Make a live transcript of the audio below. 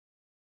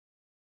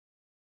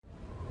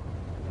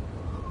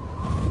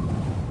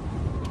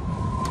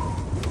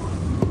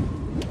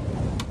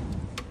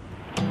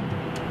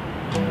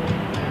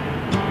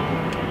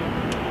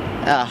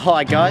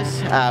Hi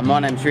guys, my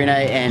name's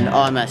Rene and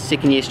I'm a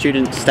second year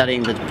student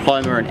studying the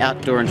Diploma in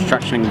Outdoor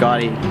Instruction and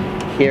Guiding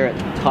here at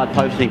Tai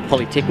Poutini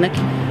Polytechnic.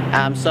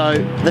 So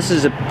this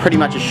is pretty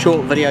much a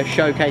short video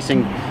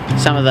showcasing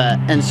some of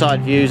the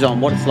inside views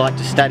on what it's like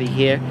to study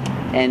here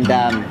and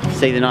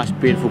see the nice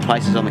beautiful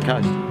places on the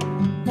coast.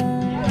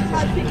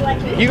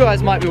 You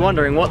guys might be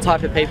wondering what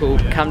type of people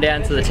come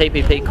down to the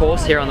TPP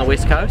course here on the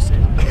West Coast.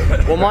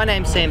 Well, my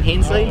name's Sam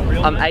Hensley,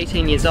 I'm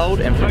 18 years old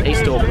and from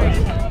East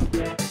Auckland.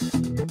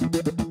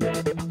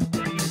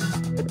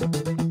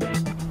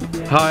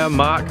 Hi, I'm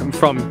Mark, I'm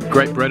from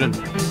Great Britain.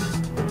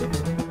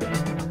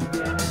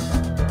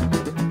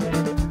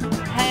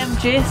 Hey, I'm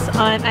Jess,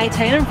 I'm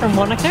 18, I'm from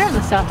Wanaka in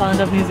the South Island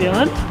of New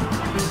Zealand.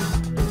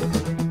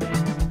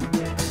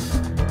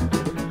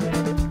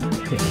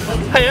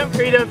 Hey, I'm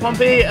Credo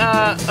Pompey,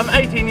 I'm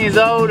 18 years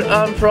old,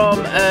 I'm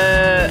from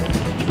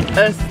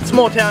a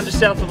small town just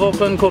south of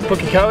Auckland called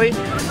Pukekohe,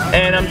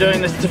 and I'm doing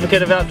the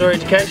Certificate of Outdoor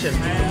Education.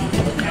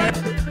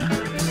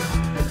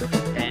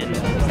 And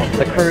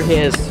the crew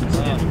here is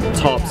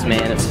tops,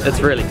 man, it's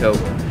really cool.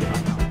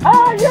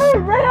 Are you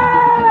ready?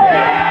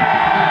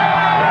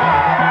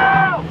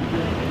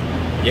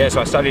 Yeah,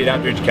 so I studied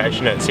outdoor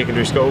education at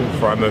secondary school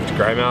before I moved to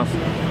Greymouth.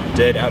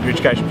 Did outdoor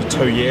education for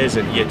 2 years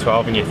at year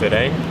 12 and year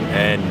 13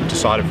 and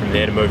decided from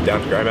there to move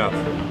down to Greymouth.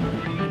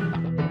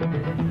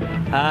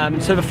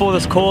 So before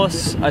this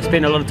course I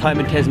spent a lot of time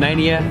in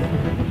Tasmania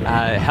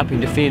helping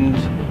defend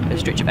a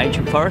stretch of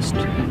ancient forest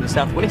in the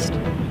southwest,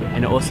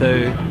 and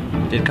also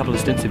did a couple of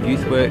stints of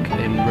youth work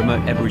in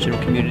remote Aboriginal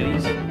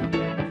communities.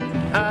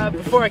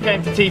 Before I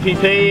came to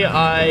TPP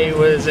I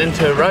was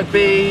into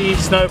rugby,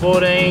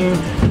 snowboarding,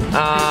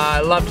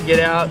 I love to get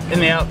out in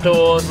the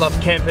outdoors, love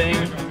camping.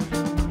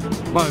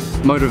 My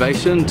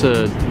motivation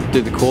to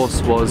do the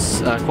course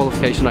was a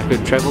qualification I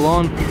could travel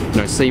on,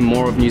 see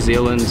more of New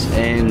Zealand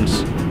and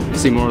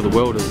see more of the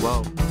world as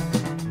well.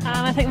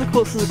 I think the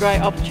course is a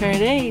great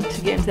opportunity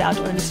to get into the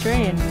outdoor industry,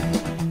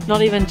 and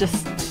not even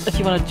just if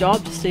you want a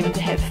job, just even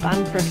to have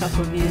fun for a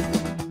couple of years.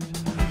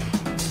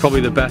 It's probably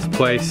the best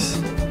place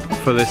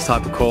for this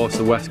type of course.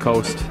 The West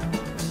Coast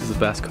is the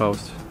best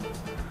coast.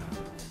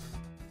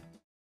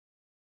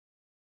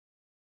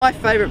 My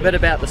favourite bit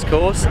about this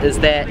course is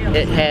that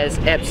it has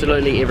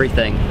absolutely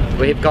everything.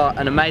 We've got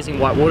an amazing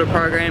whitewater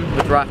program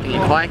with rafting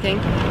and kayaking.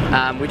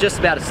 We're just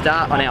about to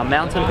start on our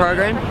mountain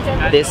program.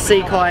 There's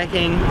sea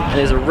kayaking and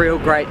there's a real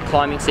great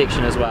climbing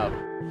section as well.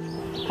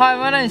 Hi,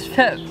 my name's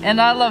Pip and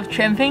I love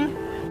tramping,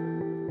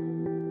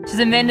 which is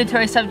a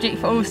mandatory subject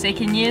for all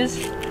second years.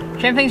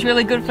 Tramping is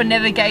really good for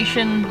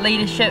navigation,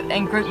 leadership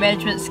and group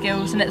management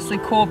skills, and it's the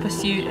core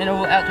pursuit in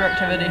all outdoor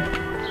activity.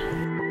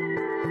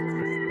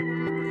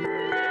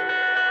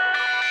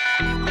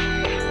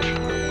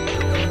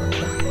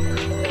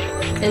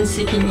 In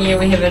second year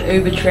we have an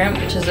Uber tramp,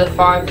 which is a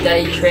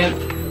 5-day tramp,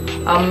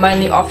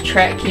 mainly off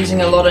track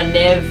using a lot of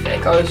nav.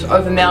 It goes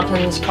over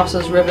mountains,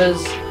 crosses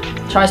rivers,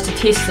 tries to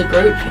test the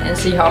group and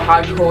see how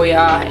hardcore we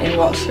are and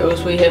what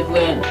skills we have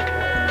learned.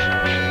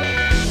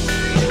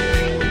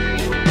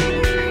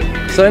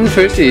 So in the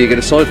first year you get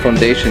a solid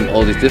foundation in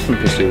all these different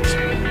pursuits,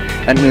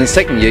 and in the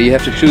second year you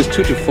have to choose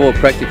 2 to 4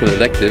 practical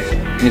electives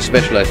and you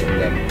specialize in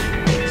them.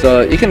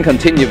 So you can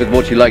continue with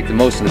what you like the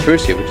most in the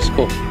first year, which is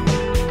cool.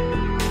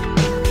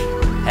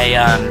 Hey,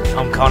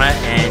 I'm Connor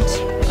and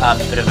I have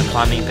a bit of a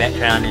climbing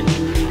background, and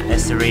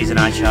that's the reason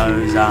I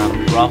chose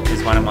rock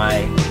as one of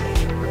my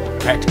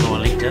practical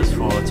electives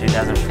for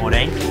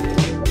 2014.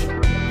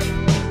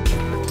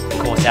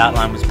 The course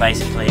outline was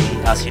basically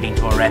us heading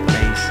to a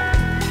rapids,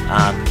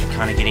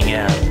 kind of getting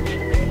a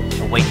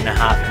week and a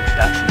half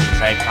introduction to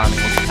trade climbing,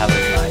 which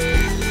covered like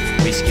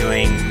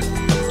rescuing,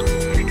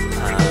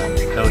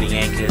 building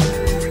anchors,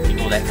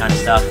 all that kind of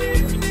stuff.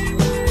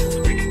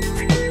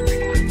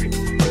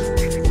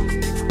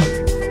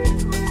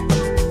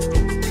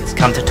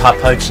 Come to Tai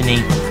Poutini,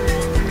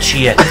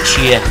 cheer,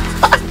 cheer.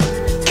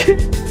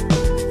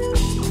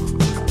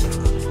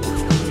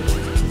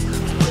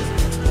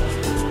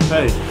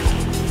 Hey,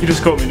 you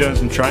just caught me doing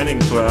some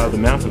training for the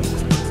mountains.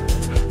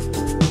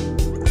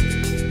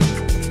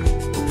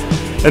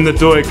 In the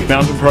Doig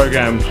mountain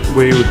program,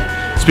 we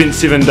spent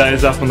 7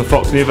 days up on the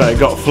Fox Neve,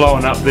 got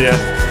flowing up there,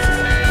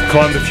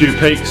 climbed a few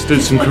peaks,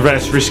 did some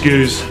crevasse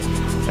rescues,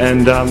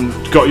 and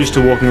got used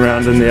to walking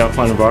around in the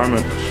alpine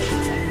environment.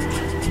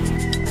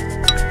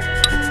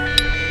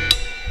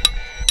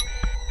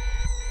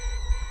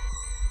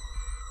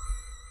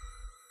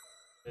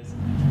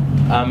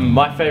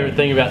 My favourite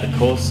thing about the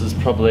course is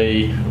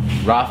probably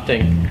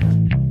rafting.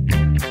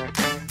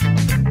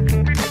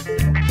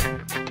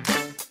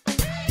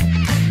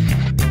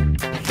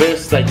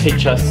 First they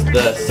teach us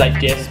the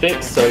safety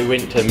aspects, so we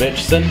went to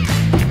Murchison,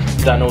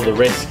 done all the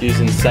rescues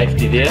and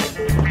safety there.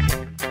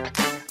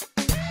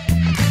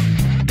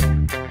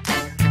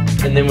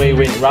 And then we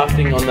went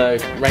rafting on the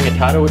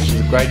Rangitata, which is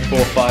a grade 4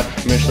 or 5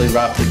 commercially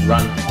rafted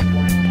run.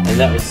 And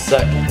that was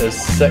sick, it was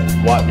sick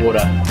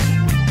whitewater.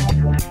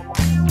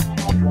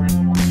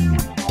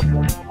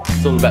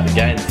 It's all about the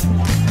gains.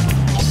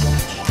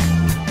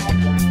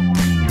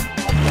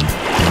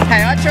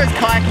 Hey, I chose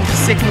kayaking for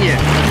second year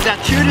because our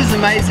tutor's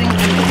amazing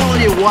and the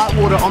quality of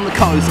whitewater on the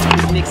coast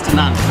is next to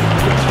none.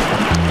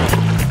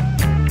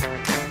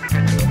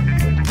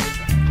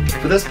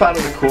 For this part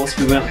of the course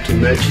we went up to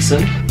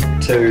Murchison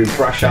to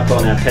brush up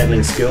on our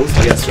paddling skills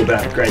to get us to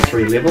about grade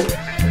 3 level.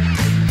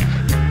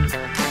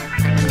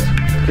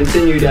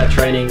 Continued our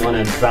training on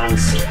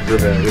advanced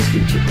river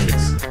rescue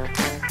techniques.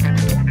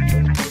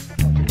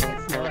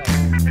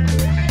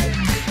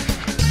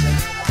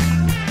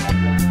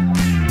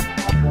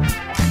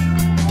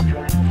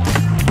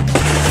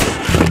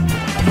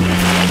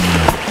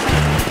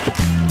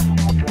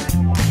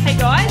 Hey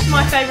guys,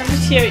 my favourite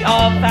pursuit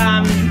of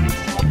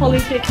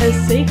Polytech is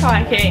sea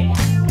kayaking.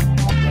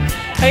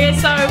 Okay,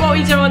 so what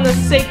we do on the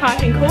sea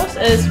kayaking course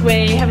is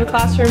we have a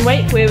classroom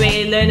week where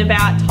we learn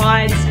about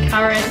tides,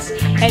 currents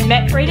and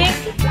map reading.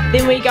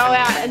 Then we go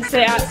out into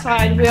the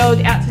outside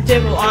world, out to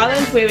Devil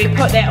Island, where we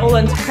put that all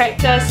into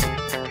practice.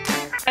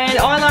 And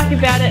I like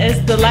about it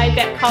is the laid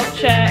back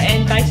culture,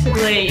 and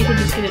basically you can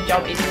just get a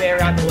job anywhere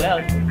around the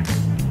world.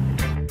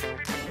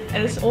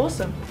 And it's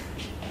awesome.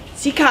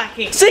 Sea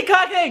kayaking! Sea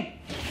kayaking!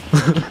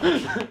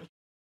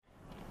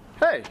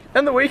 Hey,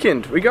 in the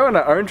weekend we go on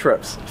our own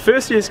trips.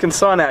 First years can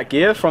sign out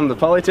gear from the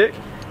Polytech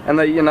and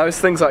they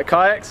things like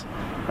kayaks,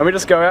 and we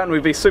just go out and we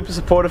be super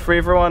supportive for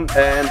everyone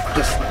and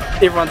just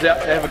everyone's out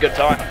to have a good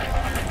time.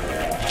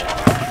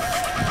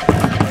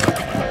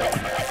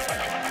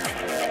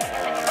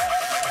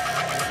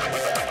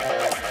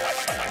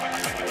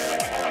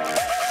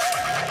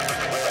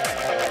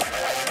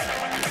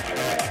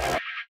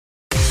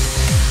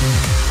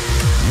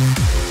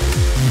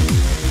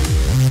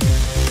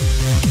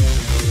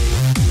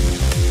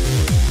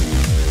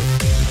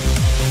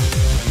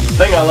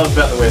 The thing I love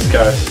about the West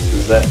Coast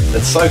is that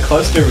it's so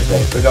close to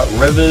everything. We've got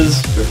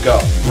rivers, we've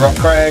got rock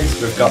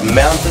crags, we've got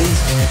mountains,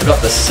 we've got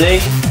the sea,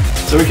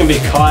 so we can be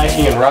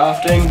kayaking and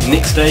rafting.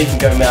 Next day you can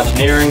go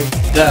mountaineering,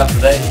 day after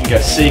that you can go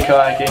sea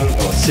kayaking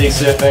or sea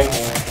surfing,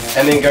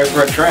 and then go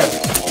for a tramp.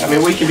 I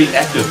mean, we can be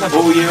active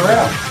all year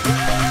round.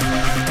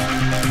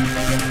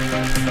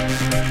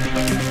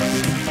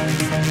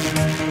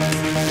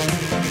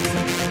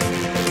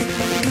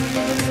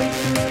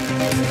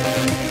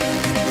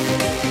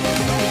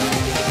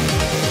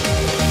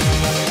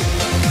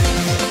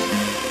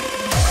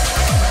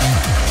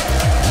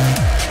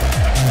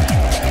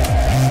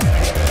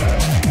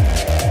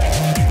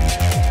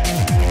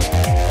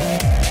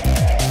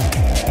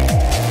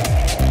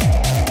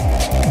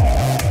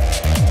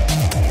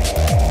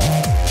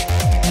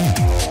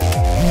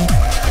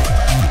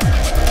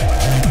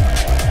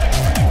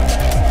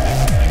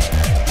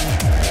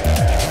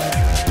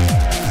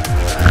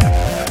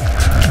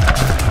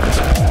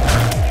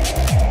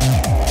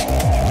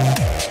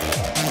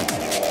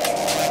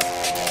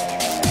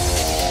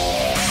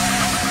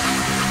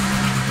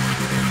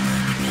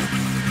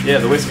 Yeah,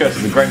 the West Coast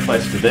is a great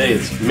place to be.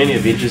 There's many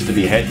adventures to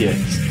be had here.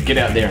 Just get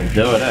out there and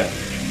do it, eh?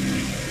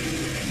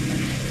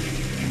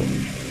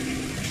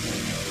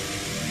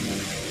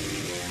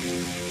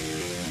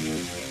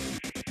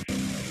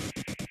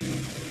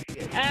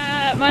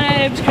 My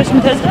name's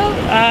Kristen Tisdale.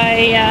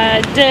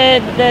 I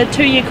did the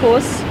 2-year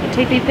course at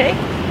TPP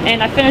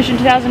and I finished in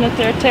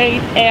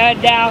 2013,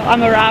 and now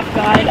I'm a raft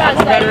guide up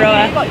in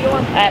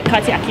Rotorua at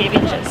Kaitiaki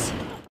Adventures.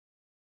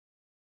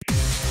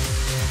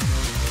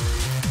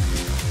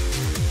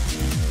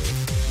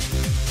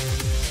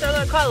 So I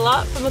learned quite a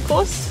lot from the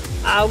course.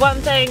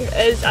 One thing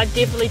is I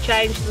definitely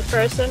changed as a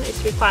person. I used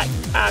to be quite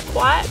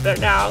quiet, but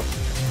now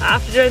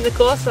after doing the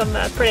course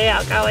I'm pretty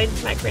outgoing,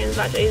 make friends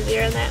much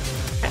easier and that.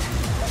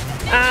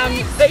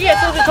 But yeah,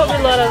 it's also taught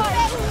me a lot of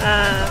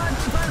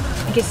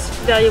I guess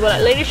valuable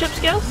leadership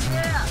skills,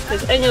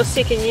 because in your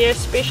second year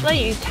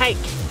especially you take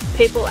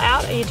people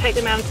out and you take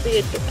them out into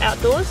the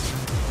outdoors,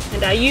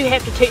 and you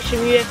have to teach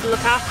them, you have to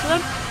look after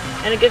them,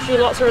 and it gives you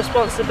lots of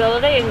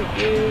responsibility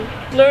and you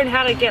learn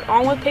how to get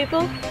on with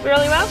people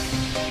really well.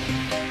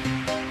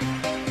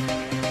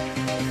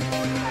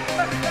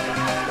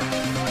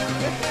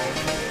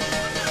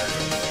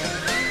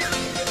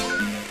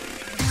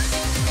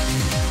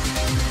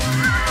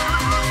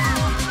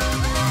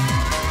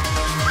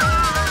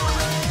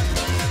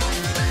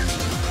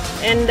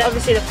 And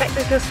obviously the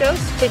practical skills,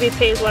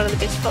 TPP is one of the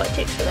best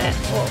Polytechs for that.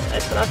 Well,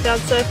 that's what I've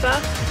found so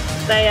far.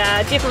 They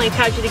definitely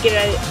encourage you to get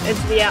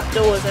into the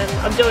outdoors, and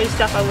I'm doing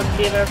stuff I would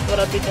never have thought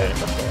I'd be doing it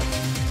before.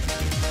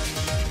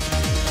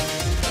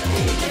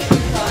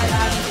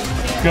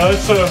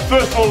 Guys, so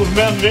first rule of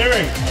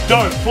mountaineering,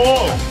 don't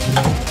fall.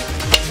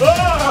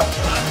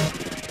 Ah!